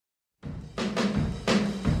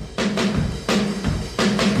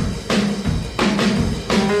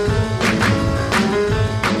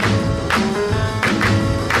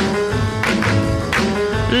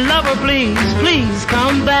please, please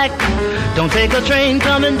come back. Don't take a train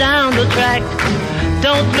coming down the track.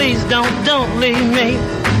 Don't, please, don't leave me.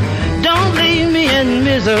 Don't leave me in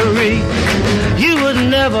misery. You would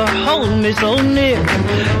never hold me so near.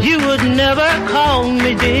 You would never call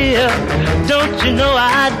me dear. Don't you know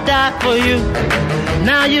I'd die for you?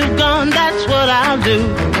 Now you've gone, that's what I'll do.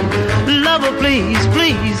 Lover, please,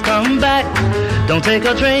 please come back. Don't take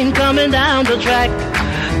a train coming down the track.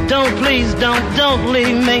 Don't, please, don't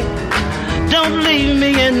leave me. Don't leave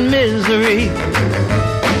me in misery.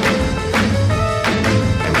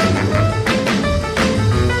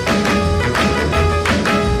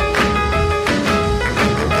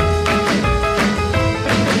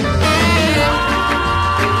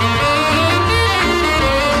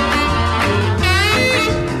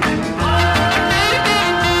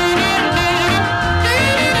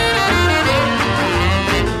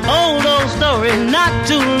 Not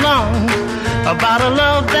too long, about a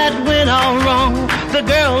love that went all wrong. The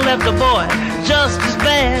girl left the boy just as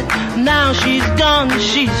bad. Now she's gone,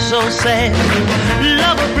 she's so sad.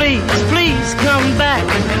 Lover, please, please come back.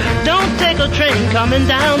 Don't take a train coming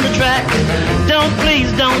down the track. Don't,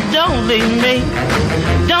 please, don't leave me.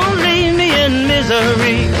 Don't leave me in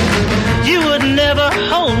misery. You would never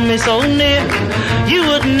hold me so near. You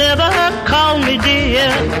would never call me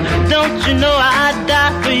dear. Don't you know I'd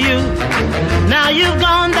die for you? Now you've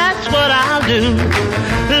gone, that's what I'll do.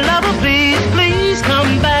 Lover, please, please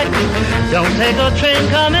come back. Don't take a train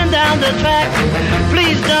coming down the track.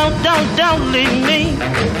 Please don't leave me.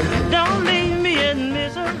 Don't leave me in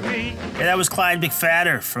misery. Yeah, that was Clyde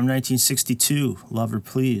McPhatter from 1962, Lover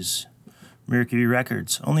Please. Mercury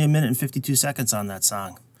Records. Only 1 minute and 52 seconds on that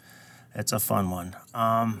song. It's a fun one.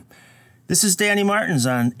 This is Danny Martins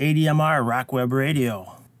on ADMR Rock Web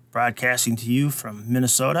Radio, broadcasting to you from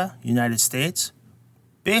Minnesota, United States,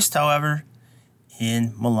 based, however,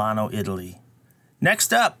 in Milano, Italy.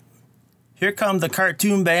 Next up, here come the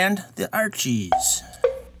cartoon band, the Archies.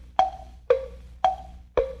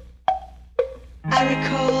 I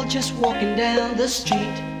recall just walking down the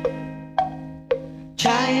street,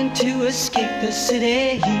 trying to escape the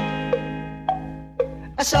city heat.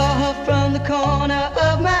 I saw her from the corner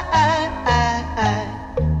of my eye.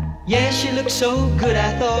 Yeah, she looked so good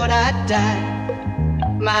I thought I'd die.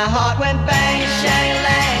 My heart went bang, shang,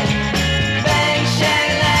 lang, bang,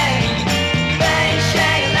 shang, lang, bang,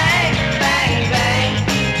 shang, lang, bang, bang.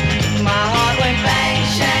 My heart went bang,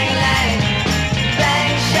 shang, lang,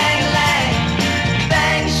 bang, shang, lang,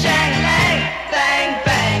 bang, shang, lang, bang,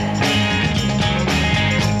 bang.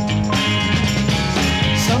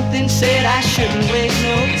 Something said I shouldn't waste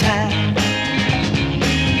no time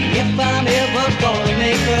if I'm ever gonna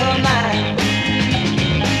make her mine.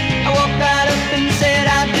 I walked right up and said,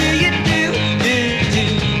 how do you do?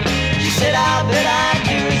 She said, I'll bet I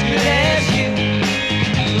do as good as you.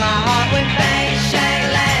 My heart went bang, shang,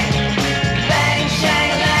 lang, bang,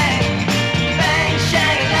 shang, lang, bang,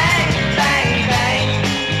 shang, lang, bang, bang.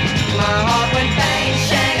 My heart went bang,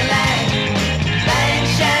 shang, lang, bang,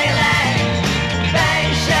 shang, lang, bang,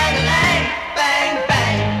 shang, lang, bang,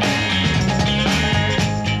 bang.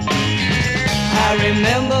 I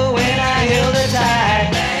remember when I held her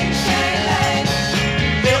tight. Bang, shang, lang.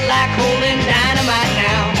 Felt like holding dynamite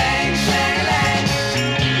now. Bang, shang, lang.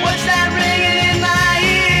 What's that ringing in my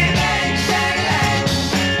ear? Bang, shang, lang.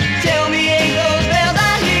 Tell me ain't those bells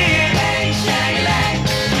I hear? Bang, shang, lang.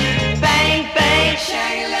 Bang, bang,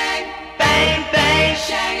 shang, lang. Bang, bang,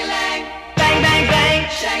 shang, lang. Bang, bang, bang,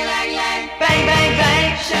 shang, lang, lang. Bang, bang,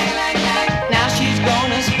 bang, shang, lang, lang. Now she's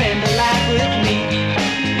gonna spend a life with me,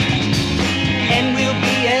 and we'll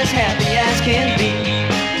be as happy as can be.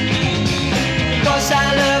 'Cause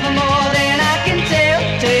I love her more than I can tell.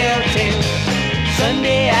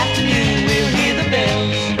 Sunday afternoon we'll hear the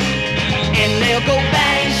bells, and they'll go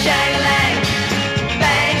bang, shang, lang,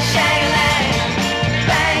 bang, shang, lang,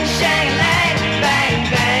 bang, shang, lang, bang,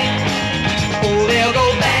 bang. Oh, they'll go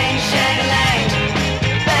bang, shang, lang,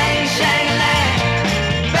 bang, shang, lang,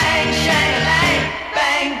 bang, shang, lang,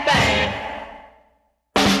 bang, bang.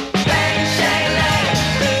 Bang, shang, lang,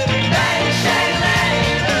 bang, shang, lang,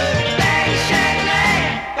 bang, shang, lang,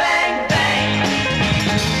 bang, bang.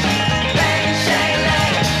 Bang, shang,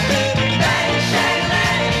 lang, bang, shang,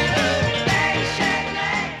 lang, bang, shang,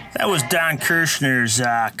 lang. That was Don Kirshner's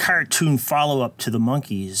cartoon follow-up to the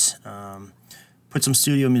Monkees. Put some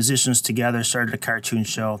studio musicians together, started a cartoon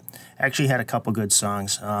show. Actually had a couple good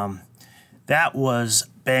songs. That was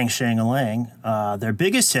Bang Shang-a-Lang. Their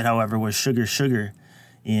biggest hit, however, was Sugar Sugar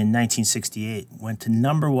in 1968. Went to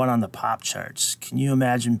 #1 on the pop charts. Can you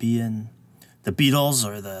imagine being the Beatles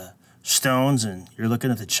or the Stones and you're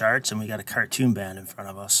looking at the charts and we got a cartoon band in front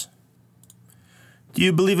of us? Do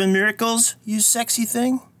you believe in miracles, you sexy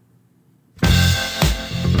thing?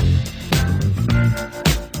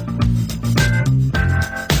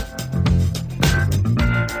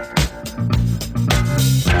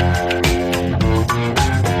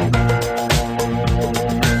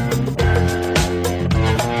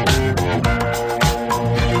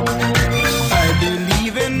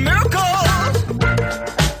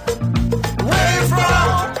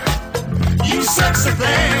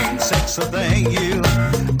 Sexy thing, you.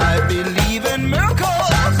 I believe in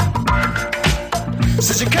miracles.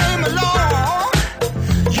 Since you came along,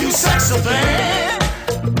 you sexy thing.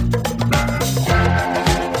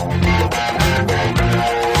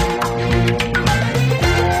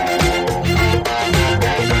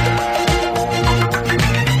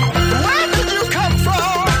 Where did you come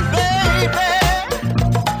from, baby?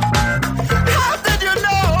 How did you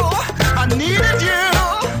know I needed you?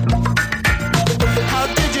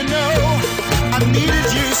 I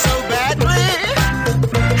needed you so badly.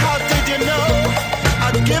 How did you know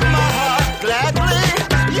I'd give my heart gladly?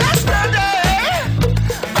 Yesterday,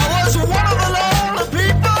 I was one of the lonely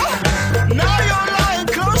people. Now you're lying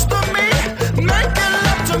close to me, making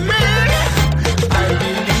love to me. I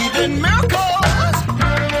believe in miracles.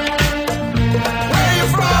 Where you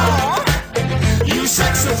from? You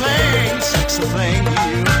sexy thing,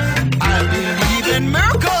 you. I believe in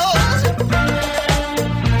miracles.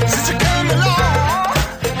 Since you came along,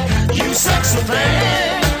 you sexy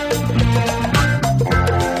thing.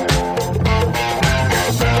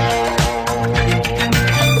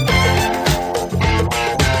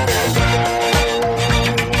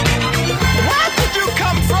 Where did you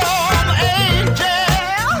come from, angel?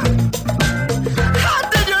 How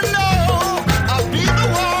did you know I'd be the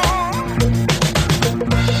one?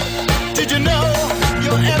 Did you know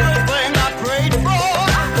you're everything I prayed for?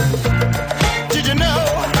 Did you know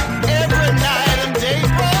every night and day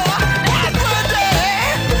for every day,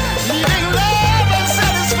 needing love and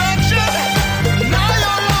satisfaction? Now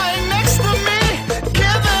you're lying next to me,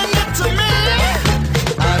 giving it to me.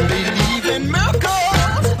 I believe in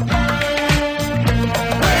miracles.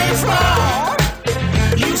 Where you from?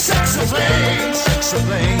 You sexy thing,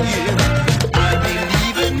 you. I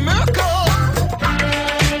believe in miracles.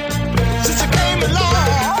 Since you came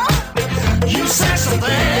along, you sexy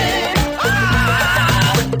thing.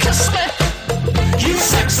 Kiss me, you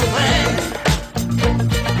sexy thing.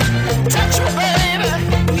 Touch me, baby,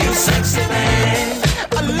 you sexy thing.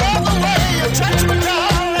 I love the way you touch me,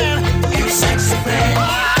 darling, you sexy thing.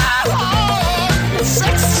 Oh, it's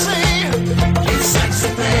sexy, you sexy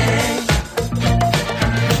thing.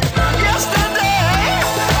 Yesterday,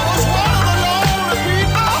 I was one of the lonely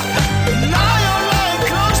people. Now you're lying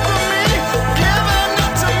close to me, giving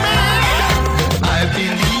it to me. I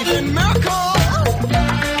believe in miracles.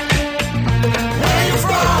 Where you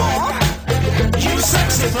from? You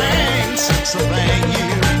sexy thing,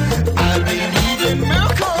 you. I believe in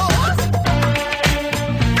miracles.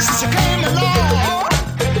 Since you came along,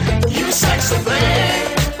 you sexy thing.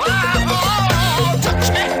 Oh, touch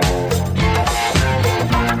me.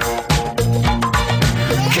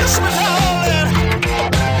 Kiss me, darling.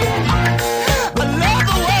 I love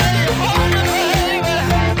the way you hold me, baby.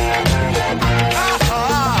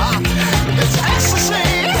 It's ecstasy.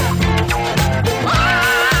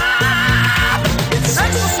 It's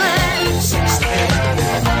ecstasy.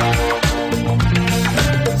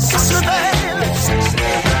 Sexy baby.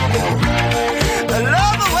 I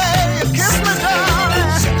love the way you kiss me, darling.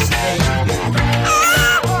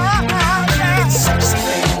 It's sexy.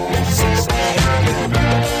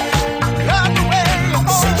 Love the way you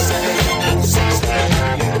hold me.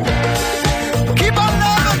 Keep on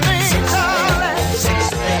loving me, darling.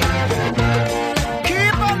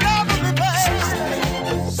 Keep on loving me, baby.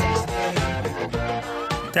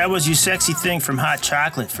 That was You Sexy Thing from Hot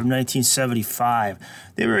Chocolate from 1975.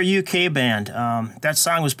 They were a UK band. That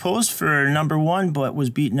song was posed for number one, but was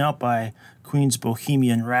beaten out by Queen's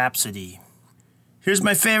Bohemian Rhapsody. Here's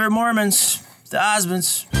my favorite Mormons, the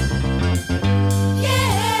Osmonds.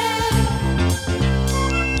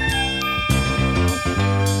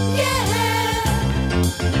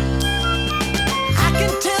 I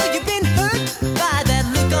can tell you've been hurt by that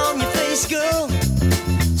look on your face, girl.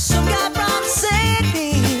 Some guy brought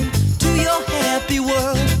Satan to your happy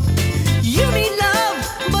world. You need love,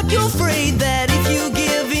 but you're afraid that if you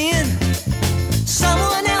give in,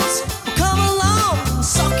 someone else will come along and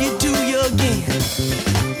suck you to your game.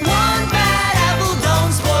 One bad apple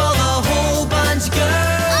don't spoil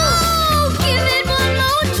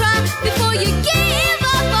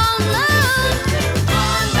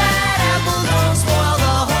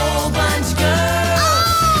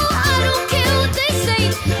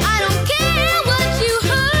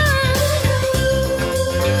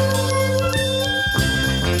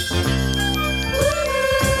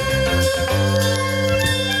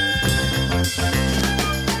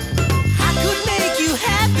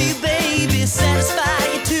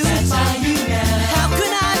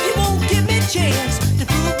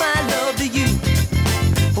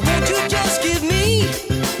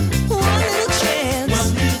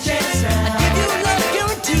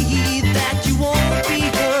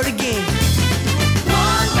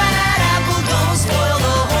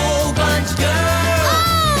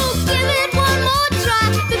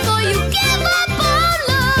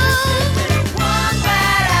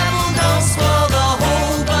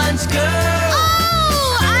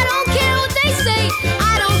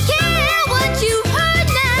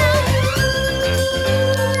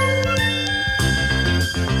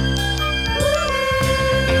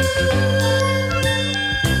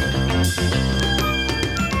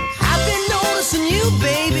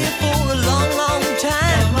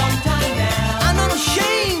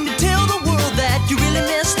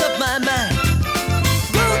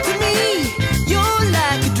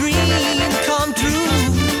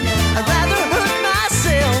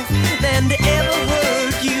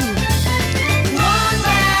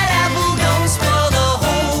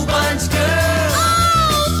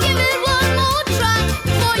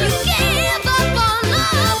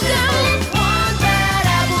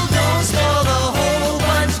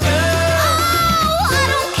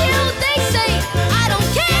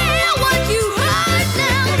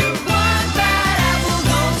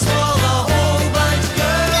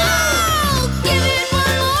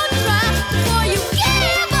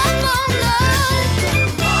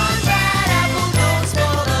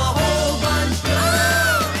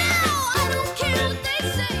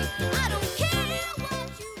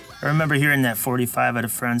remember hearing that 45 at a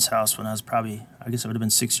friend's house when I was probably, I guess I would have been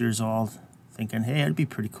 6 years old, thinking, hey, it'd be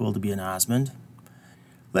pretty cool to be an Osmond.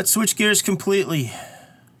 Let's switch gears completely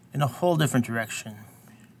in a whole different direction.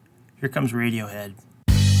 Here comes Radiohead.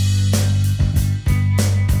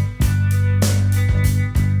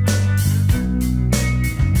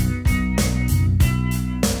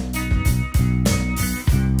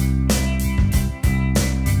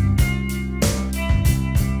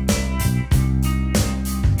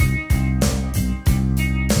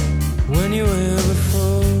 When you were here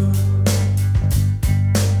before,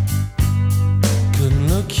 couldn't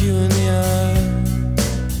look you in the eye.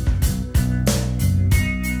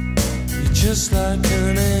 You're just like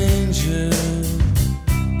an angel.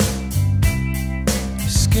 Your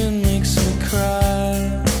skin makes me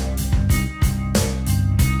cry.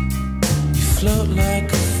 You float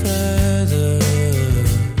like a feather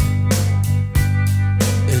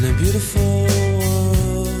in a beautiful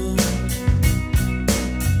world.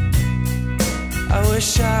 I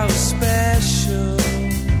wish I was special.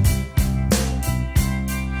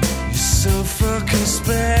 You're so fucking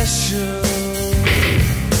special.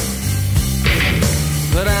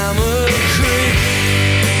 But I'm a creep.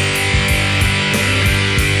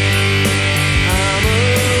 I'm a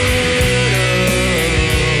widow.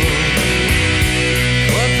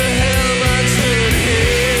 What the hell am I doing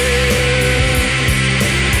here?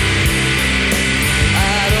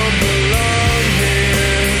 I don't belong here.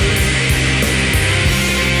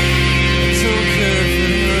 I don't care if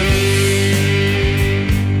it hurts.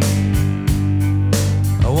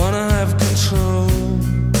 I wanna have control.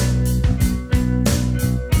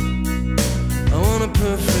 I want a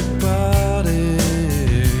perfect body.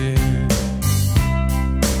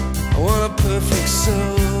 I want a perfect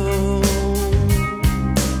soul.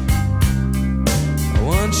 I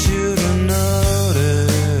want you to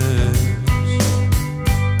notice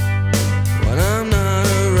when I'm not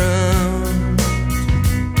around.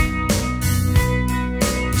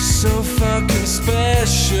 You're so fucking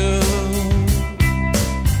special.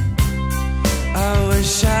 I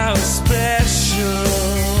wish I was special.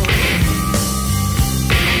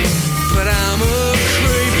 But I'm a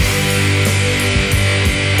creep.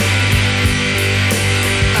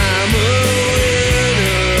 I'm a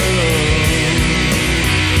widow.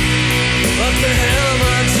 What the hell am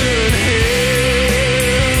I doing here?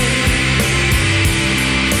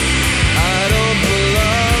 I don't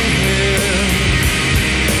belong here.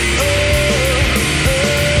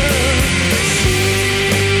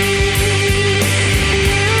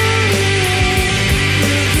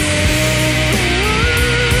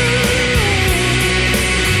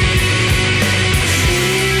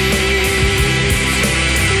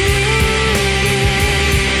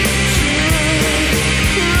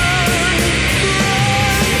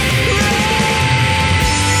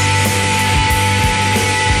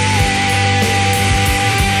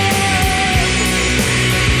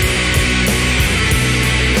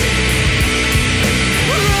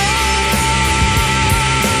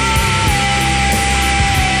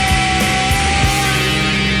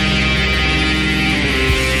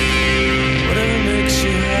 Whatever makes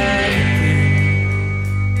you happy,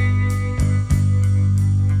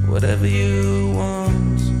 whatever you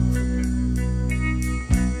want.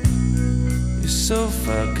 You're so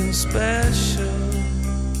fucking special.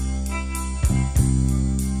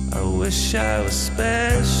 I wish I was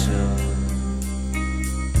special.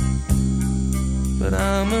 But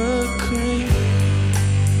I'm a creep.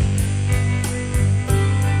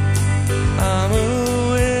 I'm a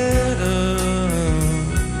widow.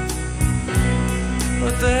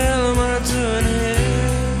 What the hell am I doing here?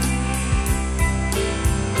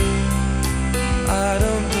 I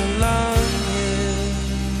don't belong here.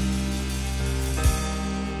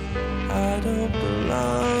 I don't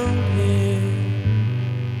belong here.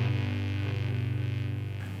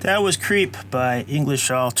 That was Creep by English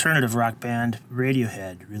alternative rock band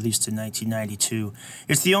Radiohead, released in 1992.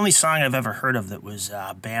 It's the only song I've ever heard of that was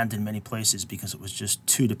banned in many places because it was just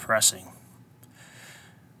too depressing.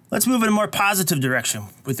 Let's move in a more positive direction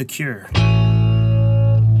with The Cure.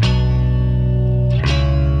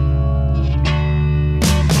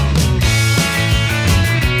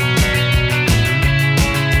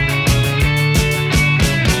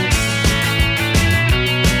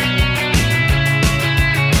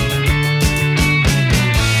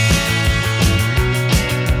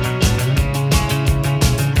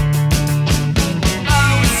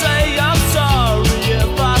 I would say I'm sorry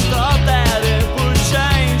if I thought that it would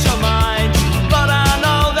change your mind, but I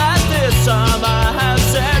know that this time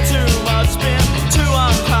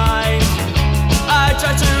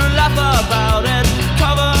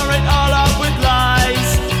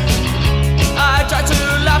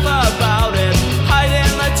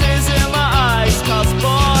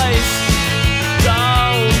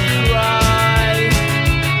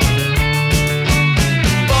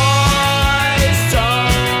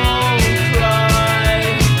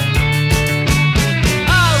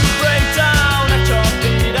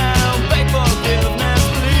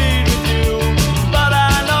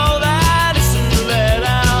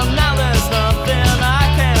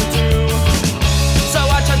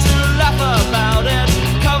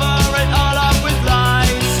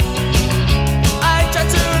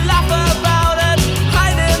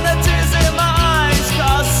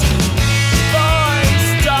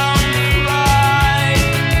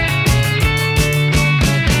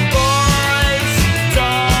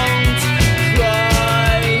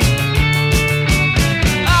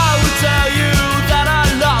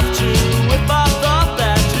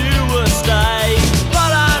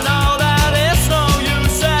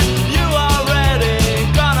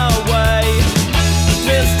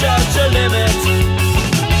push a limit,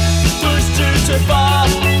 push too far,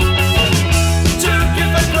 took you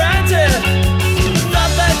for granted,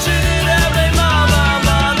 thought that you did every more.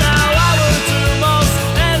 Now I will do most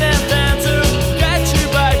anything to get you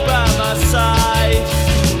back by my side,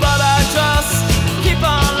 but I just keep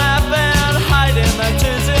on laughing, hiding the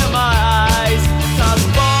tears in my eyes, 'cause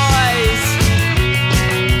boys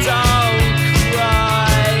don't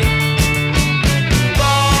cry.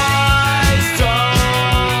 Boys don't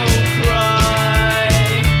cry.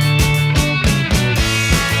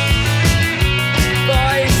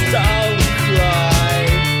 Boys don't cry.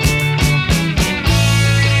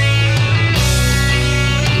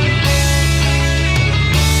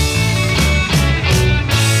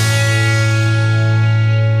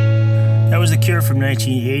 That was The Cure from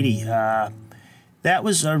 1980. That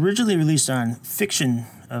was originally released on Fiction,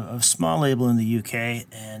 a small label in the UK,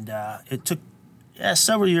 and it took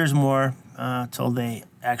several years more till they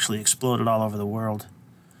actually exploded all over the world.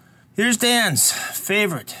 Here's Dan's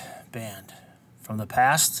favorite band from the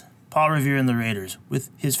past, Paul Revere and the Raiders, with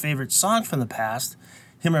his favorite song from the past,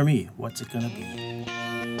 Him or Me, What's It Gonna Be?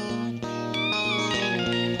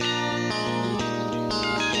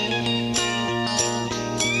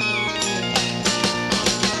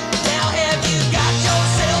 Now have you got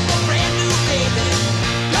yourself a brand new baby?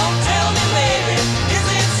 Don't tell me, baby, is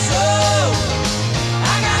it so?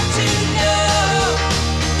 I got to know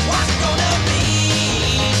what's gonna be.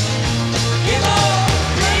 Give on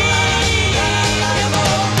me, give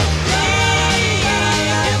on me,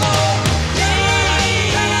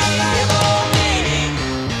 give on me,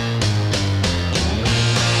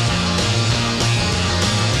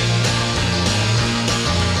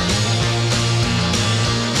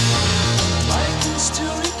 I can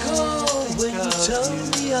still recall when you told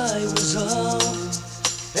me I was all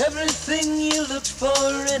everything you looked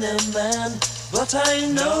for in a man. But I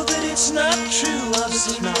know that it's not true. I've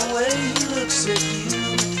seen the way he looks at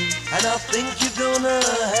you, and I think you're gonna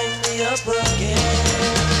hang me up again.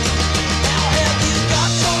 Now have you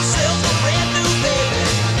got yourself a brand new baby?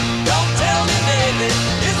 Don't tell me, baby,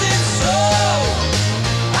 is it so?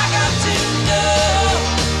 I got to know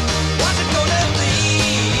what's it gonna be.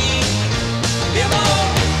 Give on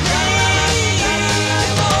me, give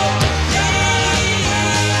on me,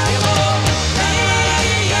 give on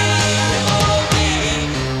me, give on me.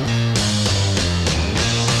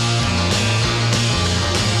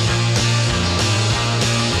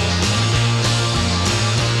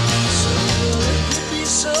 So if you'd be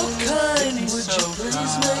so kind, would you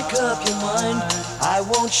please make up your mind? I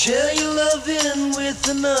won't share your loving with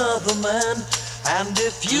another man. And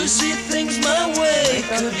if you see things my way,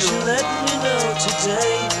 could you let me know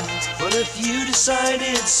today? But if you decide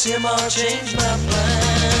it's him, I'll change my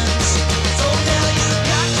plans. So now you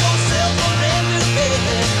got yourself a brand new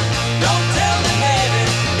baby. Don't tell me, baby,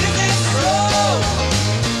 is it so?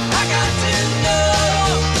 I got to know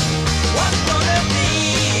what's gonna be.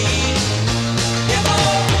 Give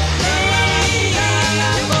on me, give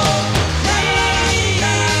on me, give on me,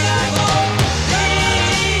 give on me, give on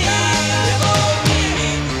me, give on me,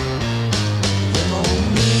 give on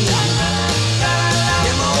me.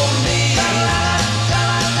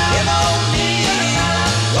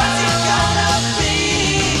 What's it gonna be?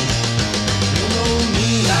 Give on me,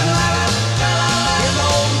 give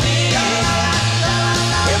on me,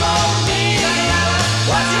 give on me.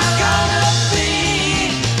 What's it gonna be?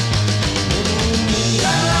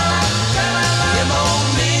 Give on me, give on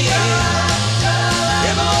me,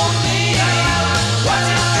 give on me. What's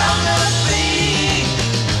it gonna be?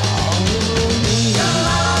 Give on me,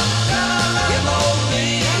 give on me,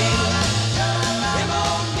 give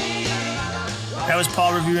on me. That was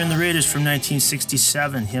Paul Revere and the Raiders from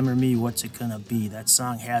 1967, Him or Me, What's It Gonna Be? That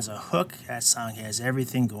song has a hook. That song has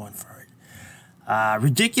everything going for it.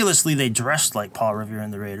 Ridiculously, they dressed like Paul Revere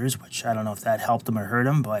and the Raiders, which I don't know if that helped them or hurt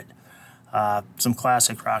them, but some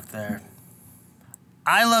classic rock there.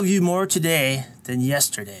 I love you more today than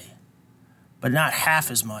yesterday, but not half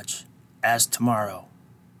as much as tomorrow.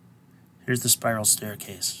 Here's the Spiral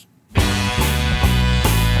Staircase.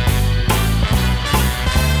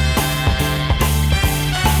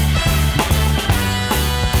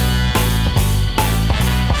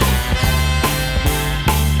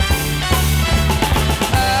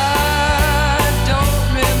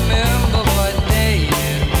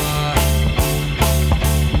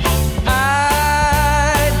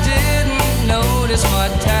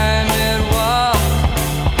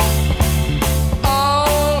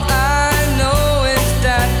 All I know is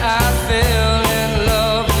that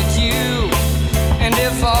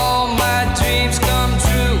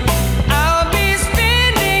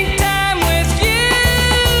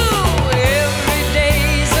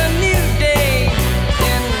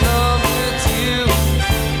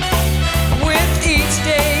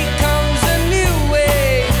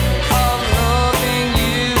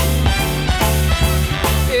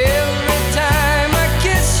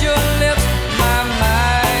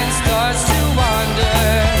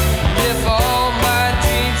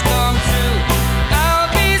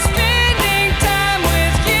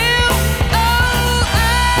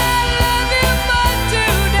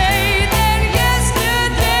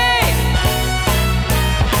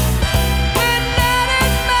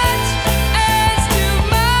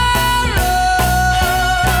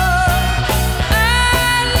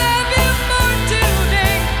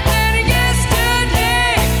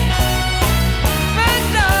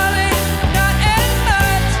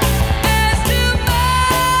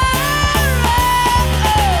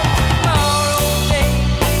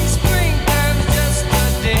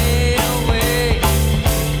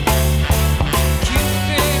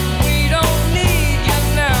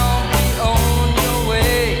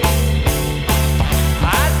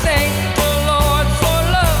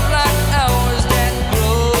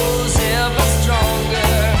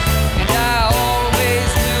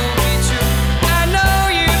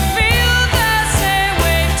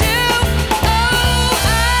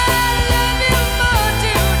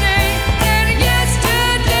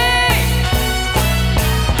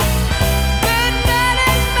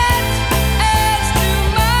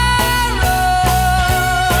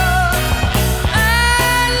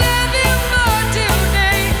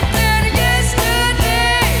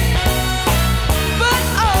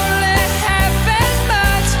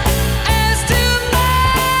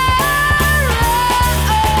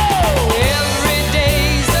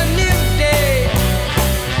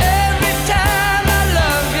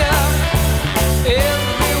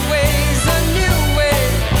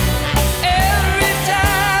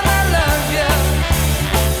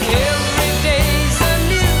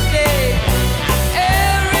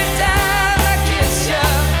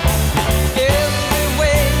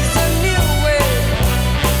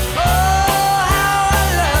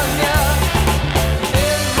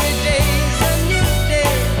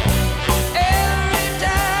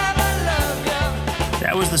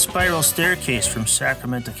Spiral Staircase from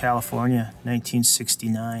Sacramento, California,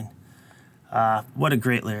 1969. What a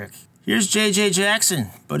great lyric. Here's J.J. Jackson,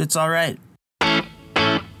 But It's Alright.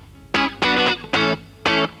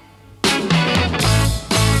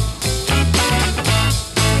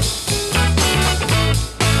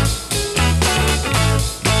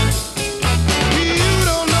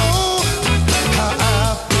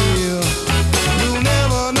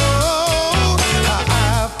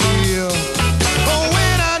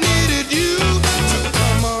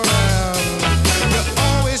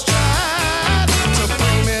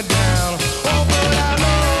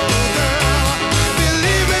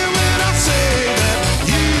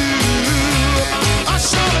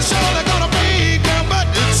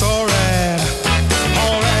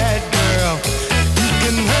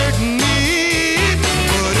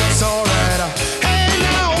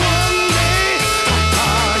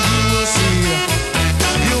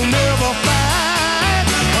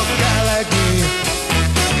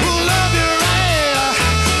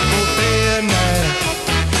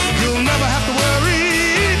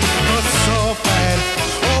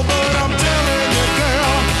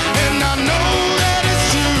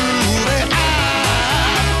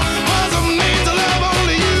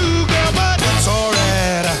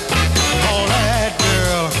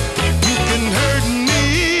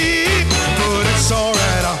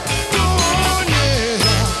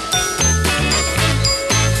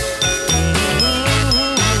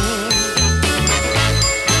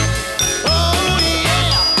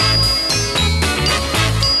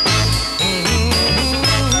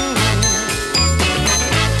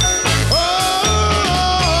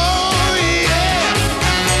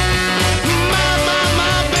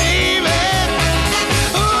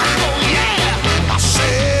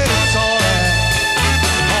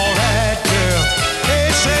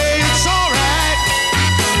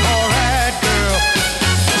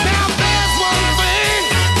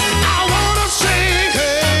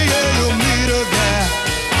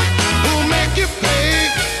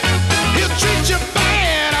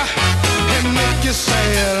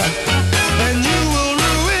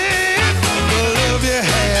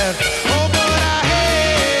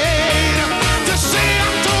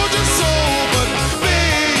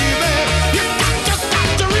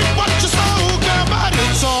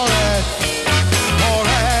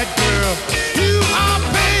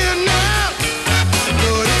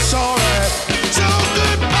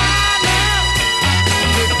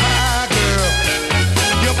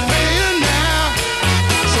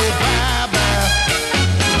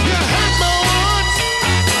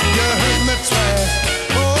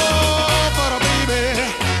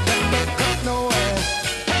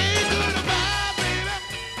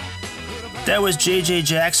 That was J.J.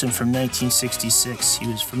 Jackson from 1966. He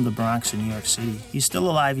was from the Bronx in New York City. He's still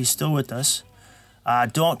alive. He's still with us.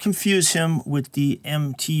 Don't confuse him with the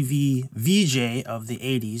MTV VJ of the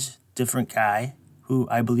 80s, different guy, who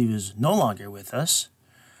I believe is no longer with us.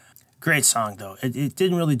 Great song, though. It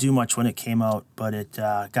didn't really do much when it came out, but it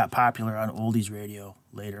got popular on oldies radio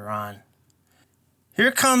later on.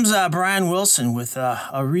 Here comes Brian Wilson with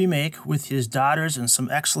a remake with his daughters and some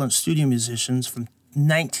excellent studio musicians from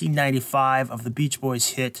 1995 of the Beach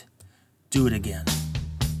Boys hit, Do It Again.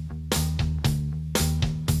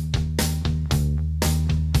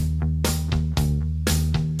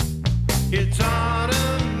 It's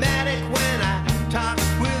automatic when I talk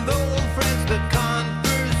with old friends. The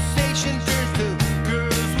conversation turns to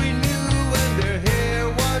girls we knew when their hair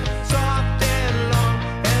was soft and long,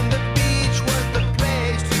 and the beach was the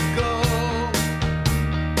place to go.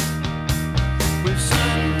 With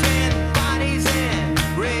suntan bodies and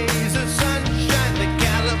rays of sunshine, the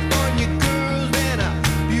California girls and a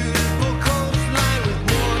beautiful coastline with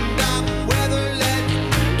warmed up weather. Let's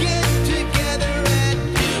get together and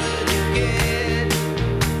do it again.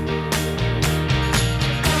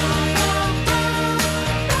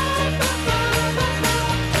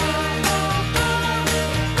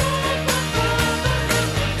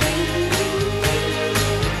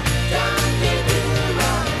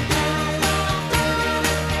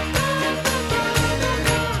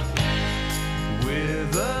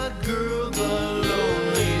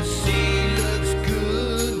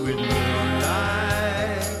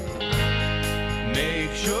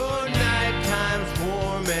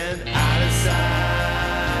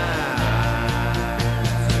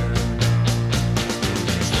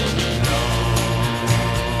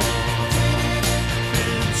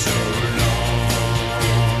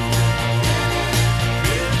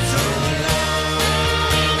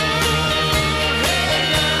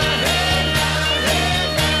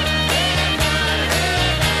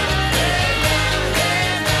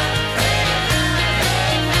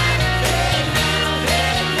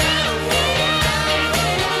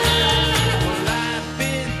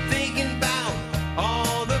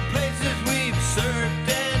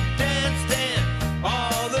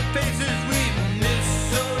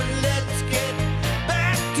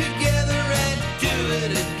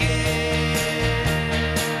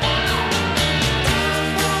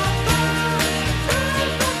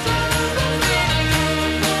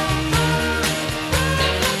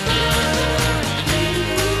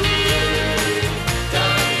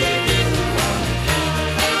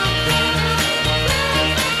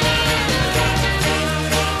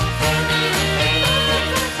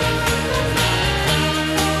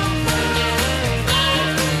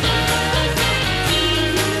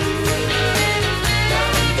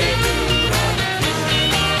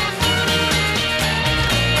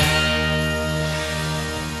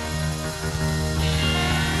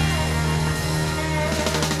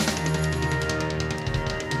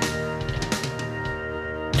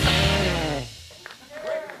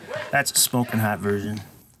 That's a smoking hot version.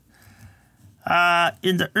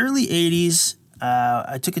 In the early 80s,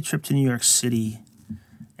 I took a trip to New York City.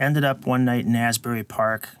 Ended up one night in Asbury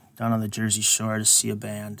Park, down on the Jersey Shore, to see a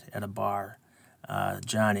band at a bar,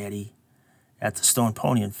 John Eddie, at the Stone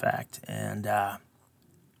Pony, in fact. And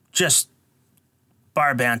just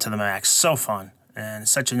bar band to the max. So fun. And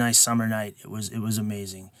such a nice summer night. It was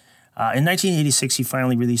amazing. In 1986, he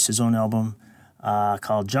finally released his own album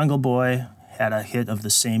called Jungle Boy. Had a hit of the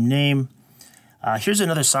same name. Here's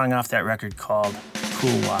another song off that record called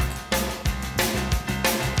Cool Walk.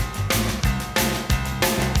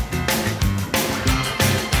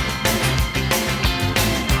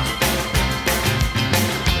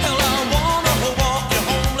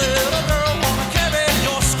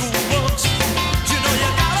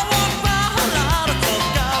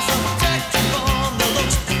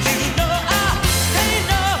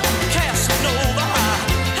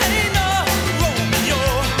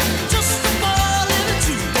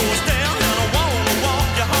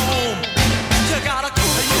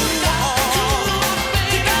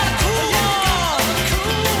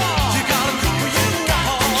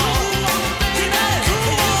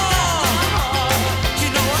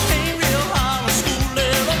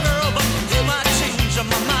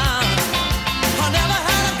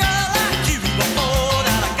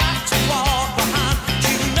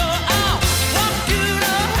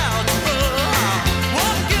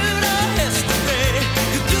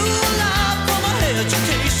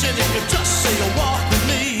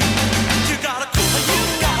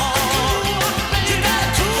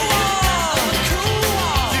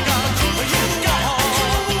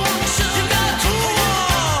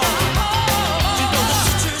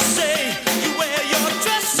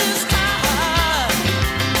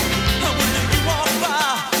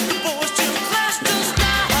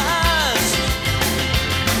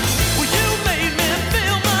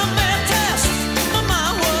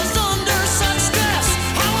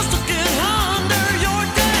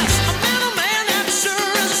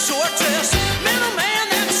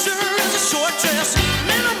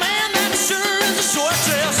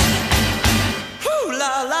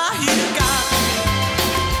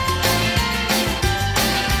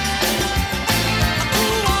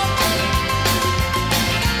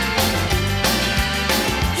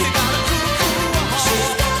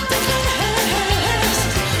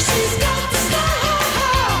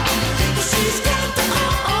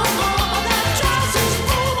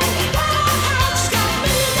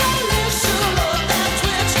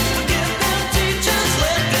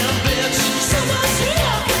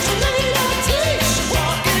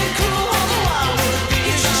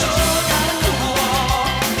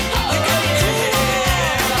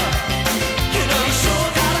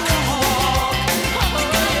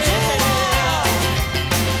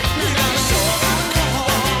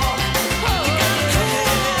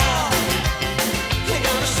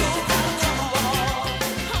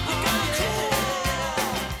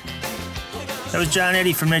 That was John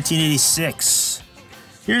Eddie from 1986.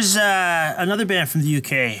 Here's another band from the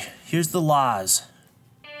UK. Here's The Laws.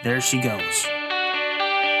 There She Goes.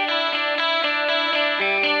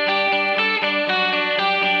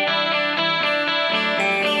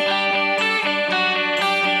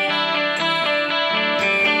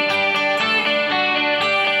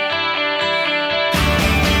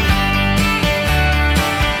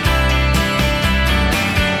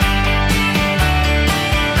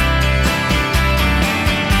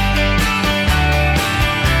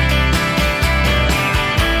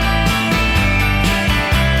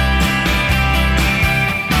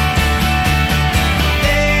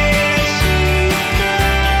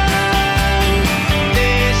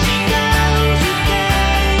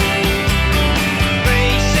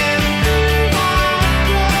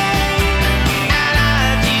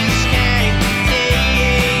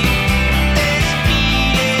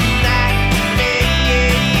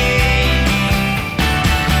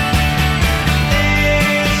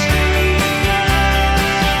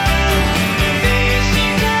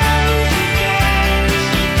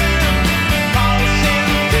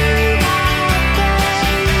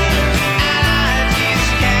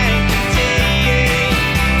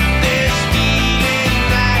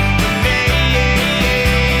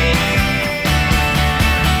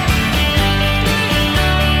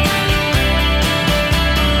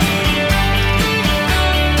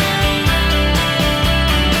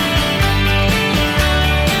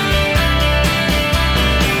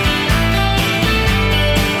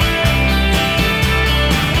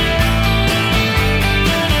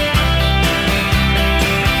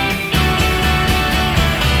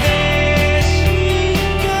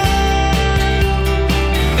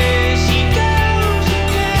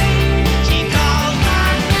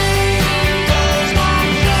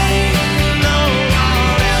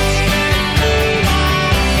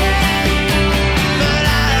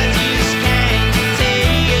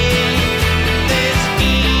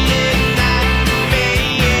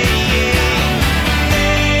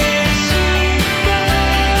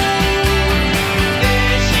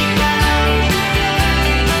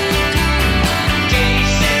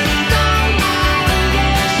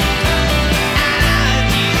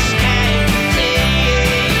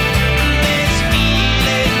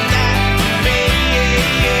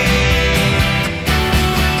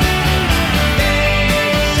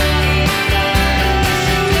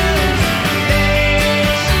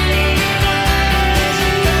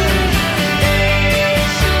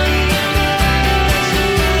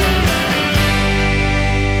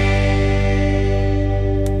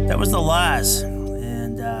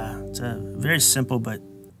 simple but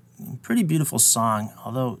pretty beautiful song,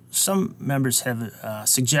 although some members have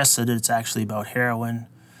suggested that it's actually about heroin.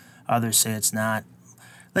 Others say it's not.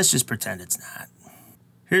 Let's just pretend it's not.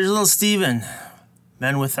 Here's Little Steven,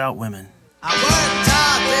 Men Without Women. I worked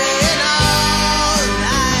hard and all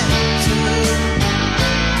night too.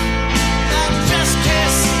 I just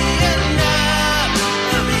can't see enough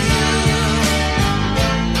of you.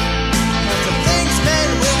 The things men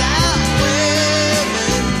without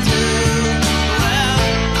women do. Well,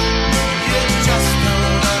 you just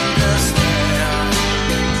don't understand.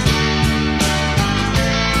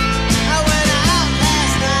 I went out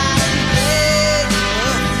last night and played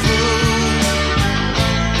a fool.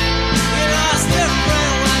 You know it's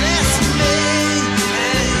different when it's me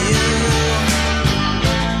and you.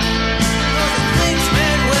 The things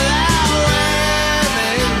men without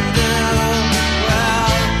women do.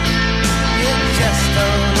 Well, you just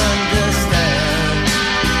don't understand.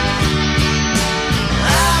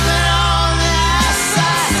 I've been on the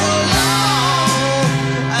outside so long,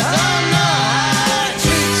 I don't know how to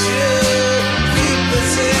treat you. Keep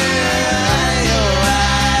us in your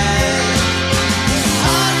eyes.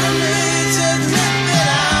 Hard for me to admit that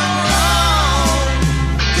I'm wrong,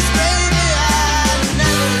 'cause baby I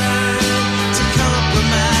never learned to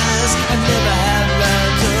compromise. I never have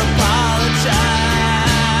learned to apologize.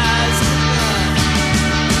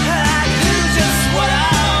 I do just what I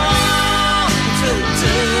want to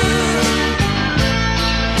do,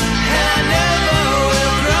 and I never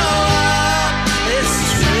will grow up, it's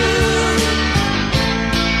true.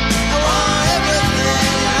 I want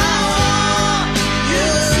everything I want you.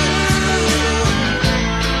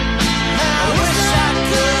 I wish I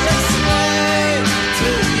could explain to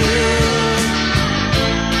you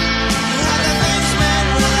how the things men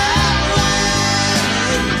without women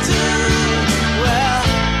do. Well,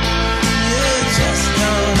 you just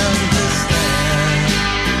don't understand.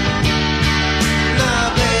 No,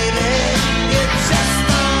 baby, you just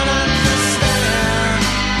don't understand.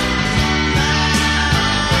 No,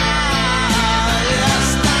 you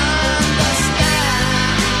just don't understand,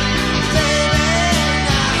 baby.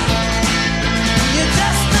 You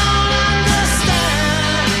just don't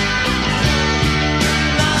understand.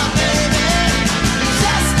 No, baby, you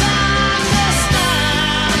just don't understand.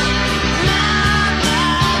 No,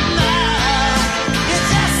 you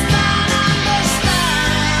just don't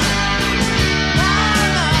understand. No,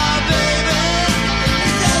 baby,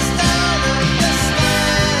 you just don't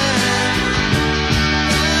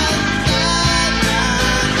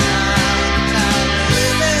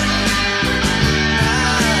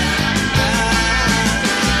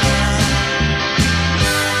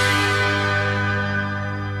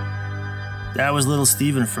That was Little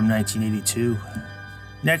Steven from 1982.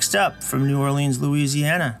 Next up, from New Orleans,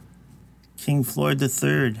 Louisiana, King Floyd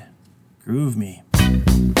III, Groove Me.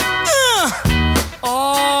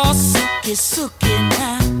 Oh, sookie, sookie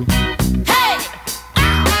now. Hey!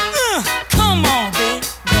 Come on, baby.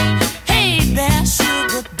 Hey there,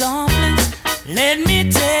 sugar dumplings. Let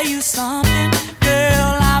me tell you something,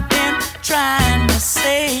 girl, I've been trying to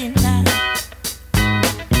say now.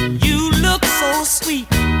 You look so sweet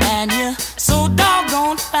and you're so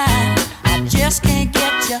doggone fine. I just can't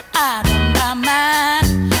get you out of my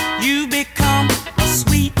mind. You become a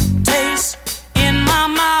sweet taste in my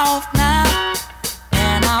mouth now,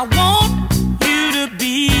 and I want you to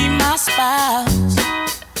be my spouse,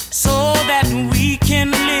 so that we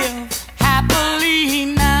can live happily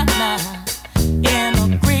now, in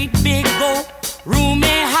a great big old roomy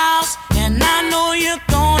house. And I know you're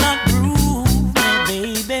gonna groove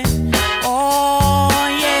me, baby. Oh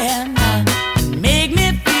yeah, now make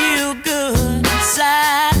me feel good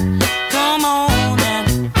inside. Come on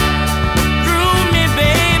and groove me,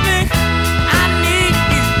 baby. I need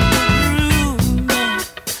you to groove me.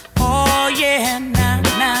 Oh yeah,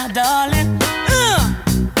 now, darling.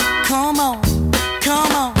 Come on,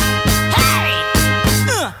 come on.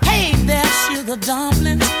 Hey there, sugar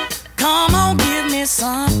dumplings. Come on, give me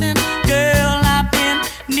something, girl, I've been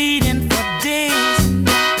needing for days.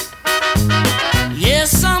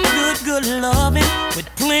 Yes, some good loving with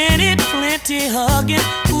plenty hugging.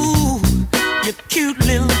 Ooh, you cute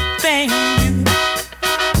little thing, you.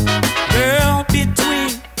 Girl,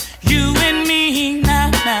 between you and me now,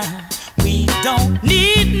 we don't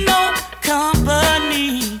need no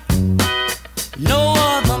company. No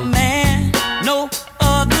other man, no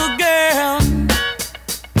other girl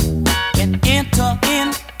can enter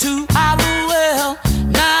into our world,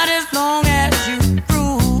 not as long as you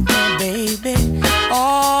prove me, baby.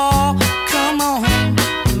 Oh, come on,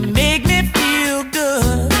 make me feel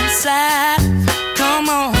good inside. Come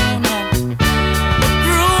on,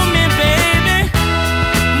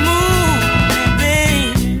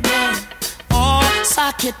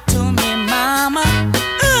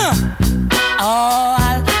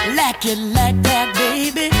 like it like that,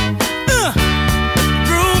 baby.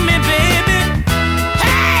 Groove me, baby.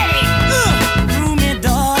 Hey, groove me,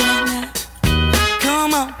 darling.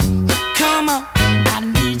 Come on, come on. I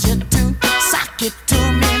need you to sock it to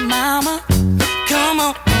me, mama. Come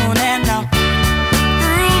on and now.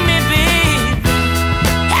 Groove me, baby.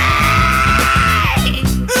 Hey,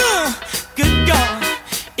 good God,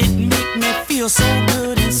 it make me feel so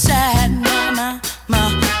good inside, mama.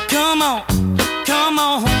 Come on, come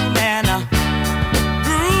on home and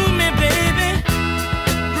groove me, baby.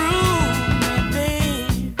 Groove me,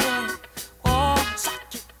 baby. Oh,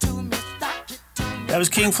 sock it to me, sock it to me. That was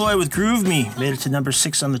King Floyd with Groove Me. Made it to number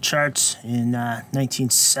 6 on the charts in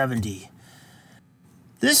 1970.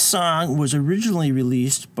 This song was originally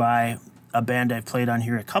released by a band I've played on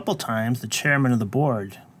here a couple times, the Chairman of the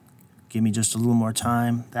Board. Give Me Just a Little More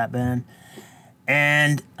Time, that band.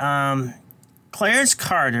 And Clarence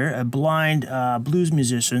Carter, a blind blues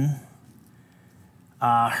musician,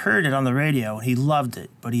 heard it on the radio. He loved it,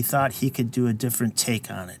 but he thought he could do a different take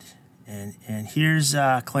on it. And here's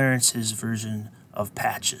Clarence's version of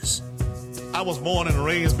Patches. I was born and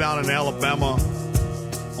raised down in Alabama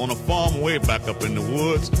on a farm way back up in the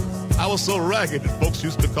woods. I was so ragged that folks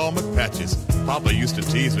used to call me Patches. Papa used to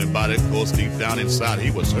tease me about it, of course deep down inside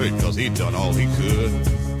he was hurt because he'd done all he could.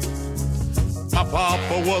 My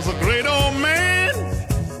papa was a great old man.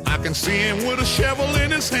 I can see him with a shovel in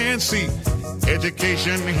his hand. See,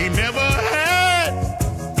 education he never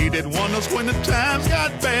had. He did wonders when the times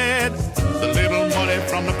got bad. The little money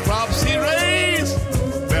from the crops he raised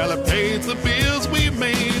barely paid the bills we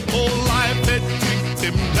made. Oh, life had kicked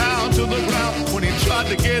him down to the ground. When he tried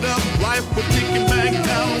to get up, life would kick him back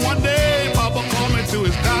down. One day, Papa called me to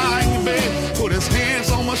his dying bed, put his hands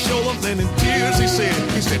on my shoulder, then in tears he said,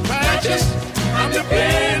 Patches, I'm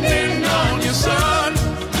depending on you, son,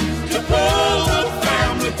 to pull the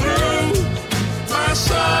family through. My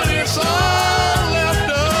son, it's all left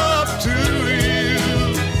up to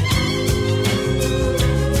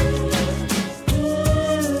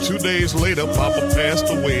you. 2 days later, Papa passed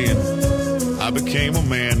away, and I became a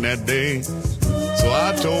man that day. So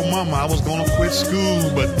I told Mama I was gonna quit school,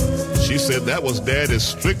 but she said that was Daddy's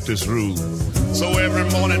strictest rule. So every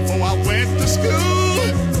morning before I went to school,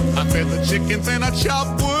 I fed the chickens and I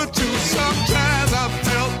chopped wood too. Sometimes I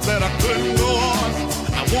felt that I couldn't go on.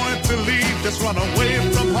 I wanted to leave, just run away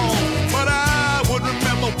from home. But I would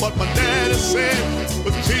remember what my daddy said,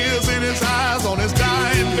 with tears in his eyes on his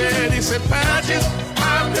dying bed. He said, Patches,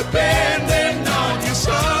 I'm depending on you,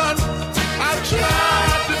 son. I've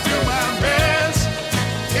tried to do my best.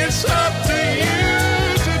 It's up to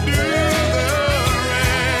you to do the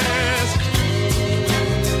rest.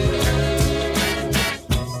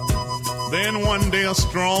 Then one day a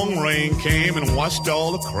strong rain came and washed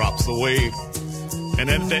all the crops away. And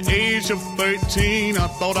at the age of 13, I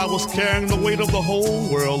thought I was carrying the weight of the whole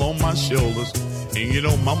world on my shoulders. And you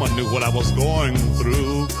know, Mama knew what I was going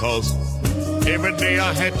through, 'cause every day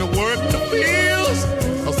I had to work the fields,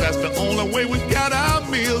 'cause that's the only way we got our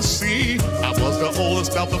meals. See, I was the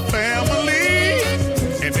oldest of the family,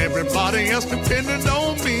 and everybody else depended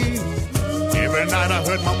on me. Every night I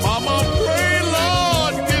heard my mama pray,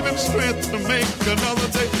 Lord, give him strength to make another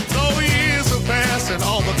day. So years have passed and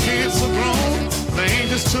all the kids are grown. The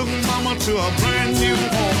angels took Mama to a brand new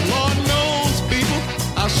home. Lord knows, people,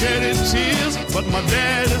 I shedded tears, but my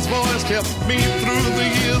daddy's voice kept me through the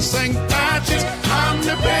years, saying, Patches, I'm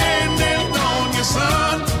depending on you,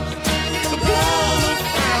 son, to pull the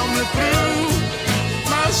family through.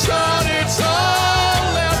 My son, it's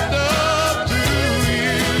all left up to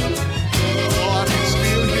you. Oh, I can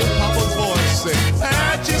still hear Papa's voice say,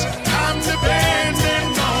 Patches, I'm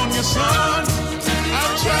depending on you, son.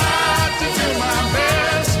 I've tried to do my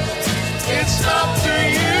best. It's up to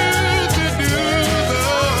you to do the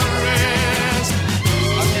rest.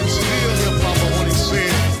 I can still hear Papa when he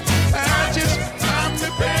said, Patches, I'm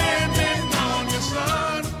depending on you,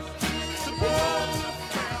 son, to pull the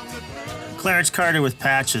family through. Clarence Carter with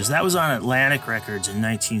Patches. That was on Atlantic Records in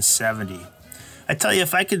 1970. I tell you,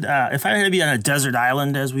 if I had to be on a desert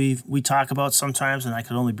island, as we talk about sometimes, and I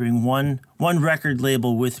could only bring one record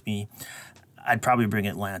label with me, I'd probably bring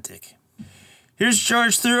Atlantic. Here's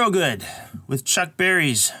George Thorogood with Chuck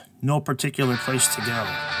Berry's No Particular Place to Go.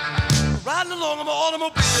 Riding along on my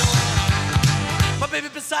automobile, my baby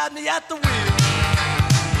beside me at the wheel.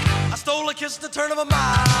 I stole a kiss at the turn of a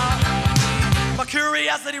mile. My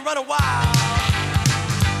curiosity running wild,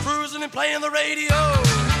 cruising and playing the radio,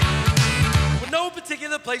 with no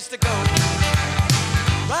particular place to go.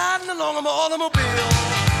 Riding along on my automobile,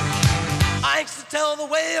 I anxious to tell the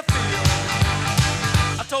way I feel.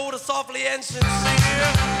 I told her softly and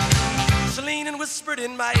sincere, Celine and whispered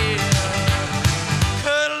in my ear,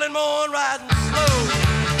 cuddling more and riding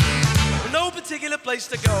slow, no particular place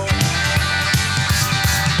to go.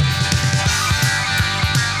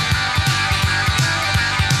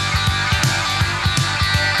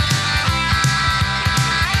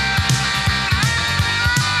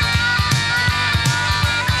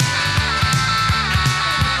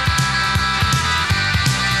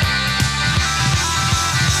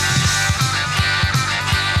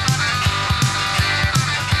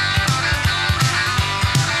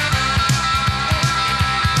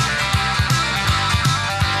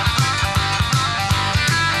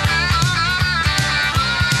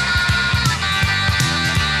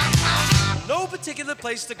 Particular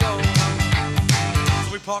place to go,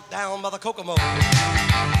 so we parked down by the Kokomo.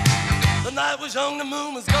 The night was young, the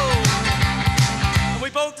moon was gold, and we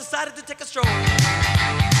both decided to take a stroll.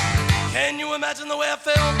 Can you imagine the way I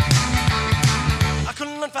felt? I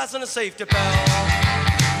couldn't unfasten a safety belt,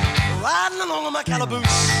 riding along on my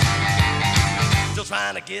calaboose, still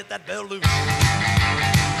trying to get that belt loose.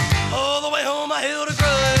 All the way home I held a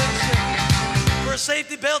grudge for a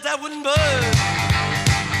safety belt that wouldn't budge.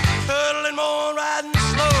 Cuddling more, riding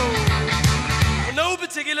slow, no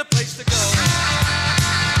particular place to go.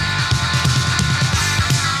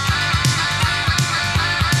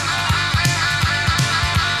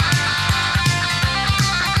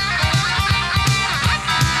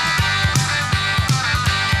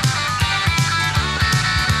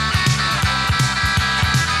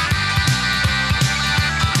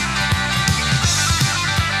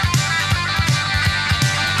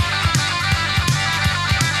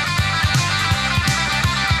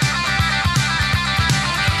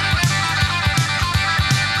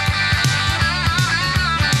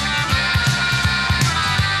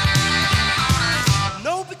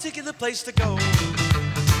 Place to go,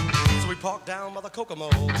 so we parked down by the Kokomo.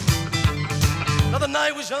 Now the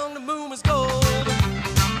night was young, the moon was gold,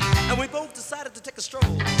 and we both decided to take a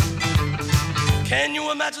stroll. Can you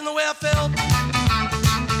imagine the way I felt?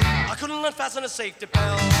 I couldn't unfasten a safety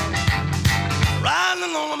belt, riding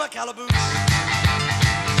along with my calaboose,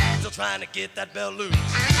 still trying to get that belt loose.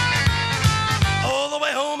 All the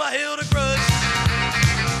way home I held a grudge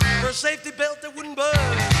for a safety belt that wouldn't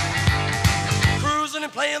budge. Cruising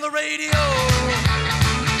and playing the radio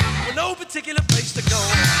with no particular place to go.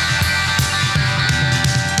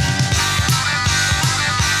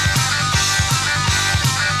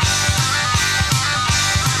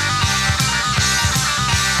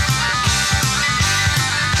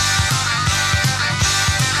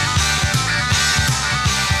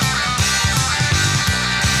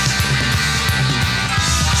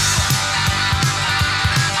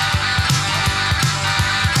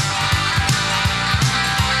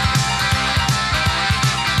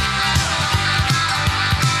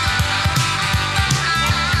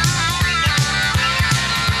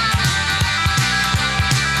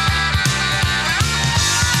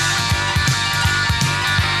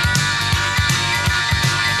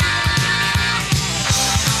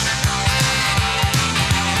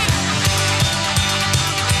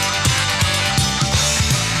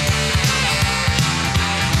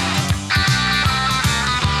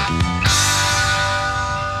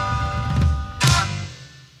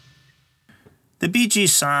 The Bee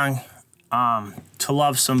Gees song, To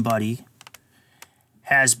Love Somebody,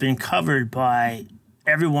 has been covered by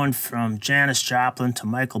everyone from Janis Joplin to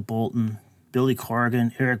Michael Bolton, Billy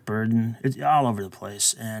Corgan, Eric Burdon. It's all over the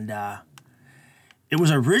place. And it was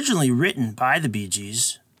originally written by the Bee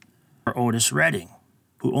Gees for Otis Redding,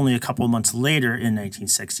 who only a couple of months later in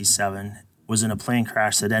 1967 was in a plane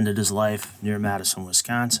crash that ended his life near Madison,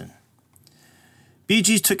 Wisconsin. Bee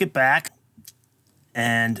Gees took it back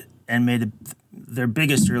and made their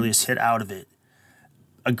biggest, earliest hit out of it.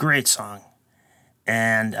 A great song.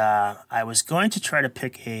 And I was going to try to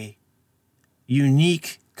pick a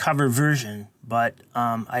unique cover version, but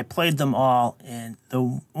I played them all, and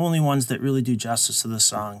the only ones that really do justice to the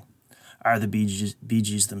song are the Bee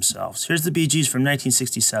Gees themselves. Here's the Bee Gees from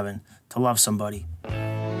 1967, To Love Somebody.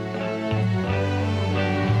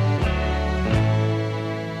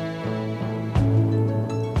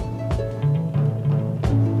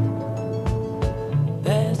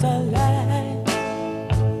 There's a light,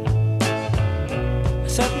 a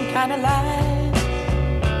certain kind of light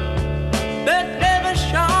that never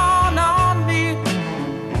shone on me.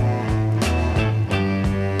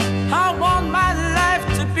 I want my life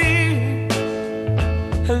to be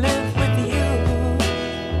live with you,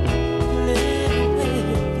 live with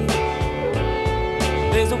you.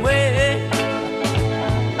 There's a way,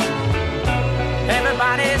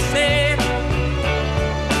 everybody said,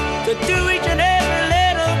 to do each and every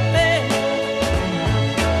little thing.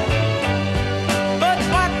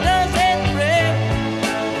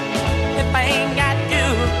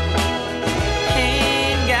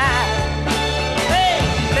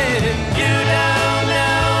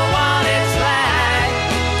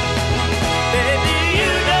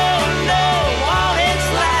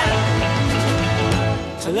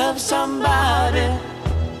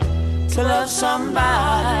 to love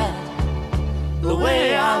somebody the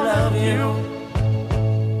way I love you.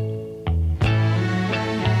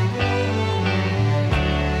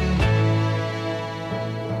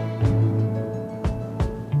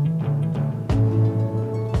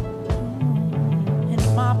 In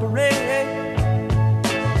my parade,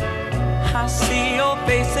 I see your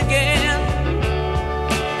face again.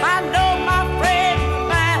 I know my friend of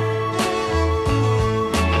mine.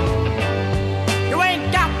 You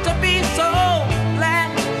ain't got to be so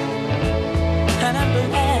glad. And I'm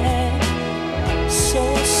glad, so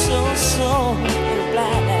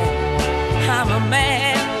glad I'm a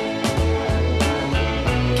man.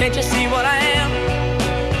 Can't you see what I am?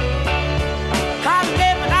 I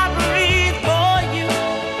live and I breathe for you.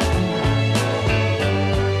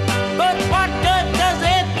 But what good does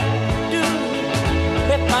it do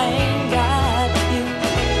if I ain't got you?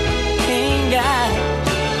 Ain't got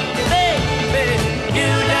you, baby. You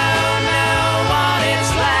don't know what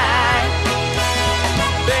it's like.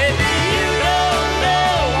 Baby, you don't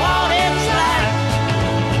know what it's like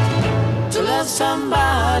to love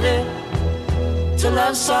somebody, to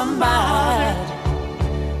love somebody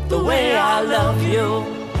the way I love you.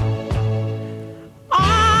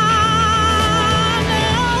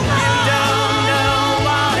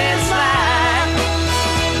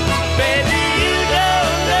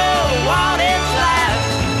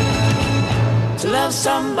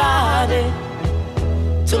 Somebody,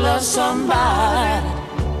 to love somebody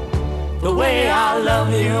the way I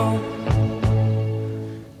love you.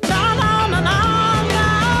 No, no, no, no, no,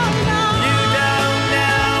 no. You don't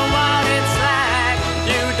know what it's like.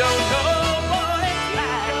 You don't know what it's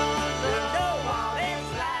like. You know what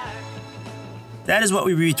it's like. That is what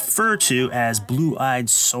we refer to as Blue-Eyed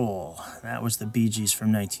Soul. That was the Bee Gees from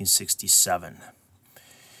 1967.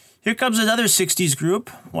 Here comes another 60s group,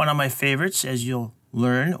 one of my favorites, as you'll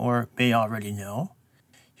learn or may already know.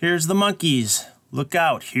 Here's the Monkees. Look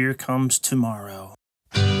out, here comes tomorrow.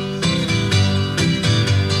 Look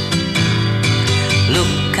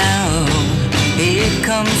out, here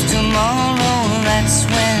comes tomorrow. That's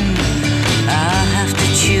when I have to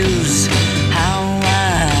choose how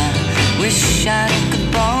I wish I could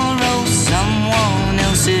borrow someone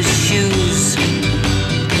else's shoes.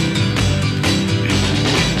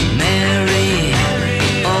 Mary,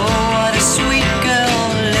 oh what a sweet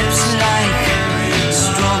girl, lips like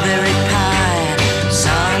strawberry pie.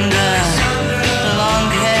 Sandra, long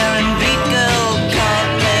hair and beat girl,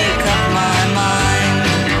 can't make up my mind.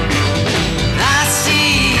 I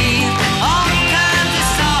see all kinds of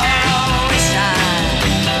sorrow, wish I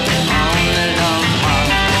only loved one.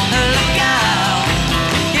 Look out,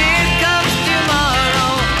 here comes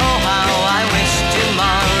tomorrow. Oh how I wish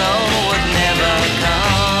tomorrow would never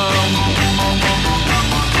come.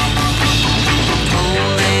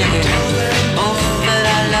 Told them both that I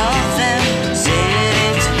love them, said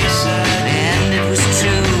it, and it was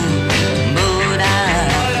true. But I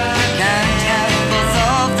can't have both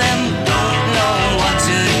of them, don't know what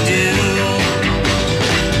to do.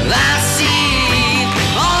 I see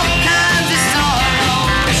all kinds of sorrow,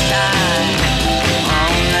 wish I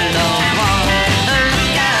only loved one.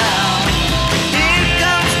 Look out, here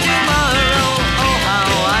comes tomorrow. Oh how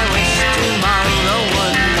I wish tomorrow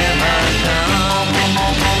would never come.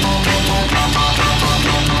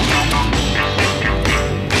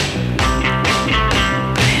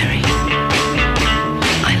 Mary,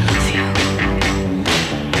 I love you.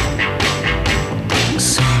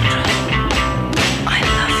 Sandra, I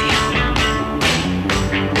love you.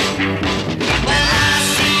 Well, I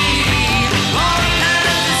see all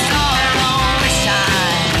kinds of sorrow, wish I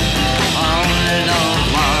only loved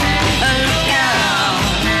one. Look out,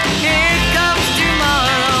 here comes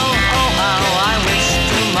tomorrow. Oh how I wish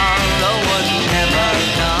tomorrow would never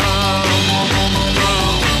come.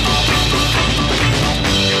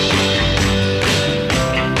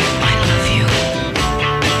 I love you,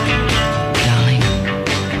 darling.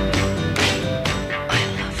 I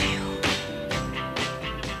love you.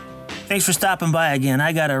 Thanks for stopping by again.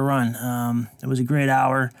 I gotta run. It was a great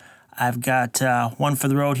hour. I've got one for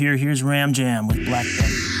the road here. Here's Ram Jam with Black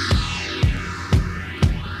Betty.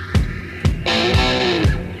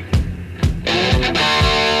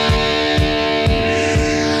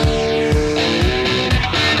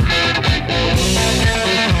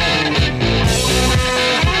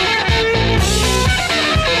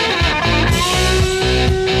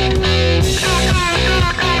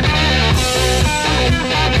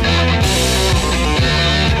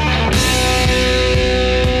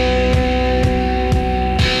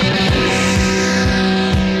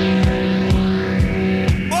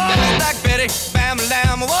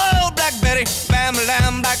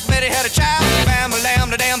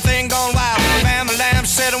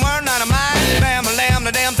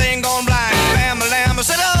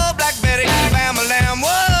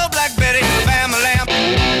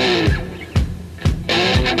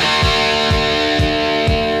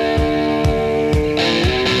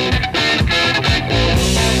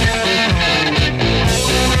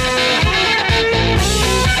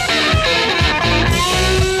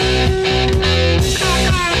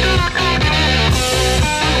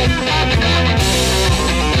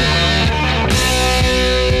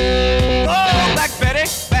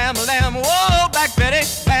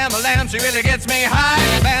 she really gets me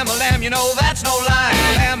high. Bam-a-lam, you know that's no lie.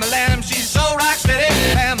 Bam-a-lam, she's so rock steady.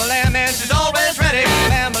 Bam-a-lam, and she's always ready.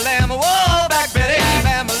 Bam-a-lam, whoa, back Betty.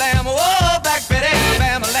 Bam-a-lam, whoa, back Betty.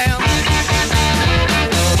 Bam-a-lam.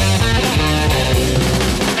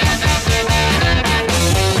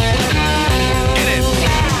 Get it.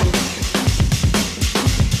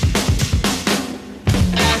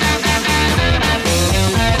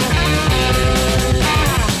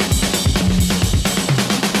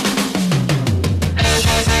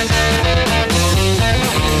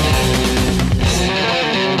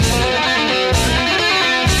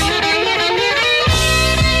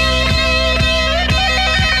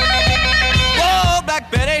 Whoa,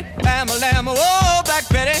 Black Betty, Bam-a-lam, whoa, Black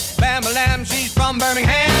Betty, Bam-a-lam, she's from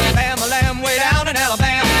Birmingham.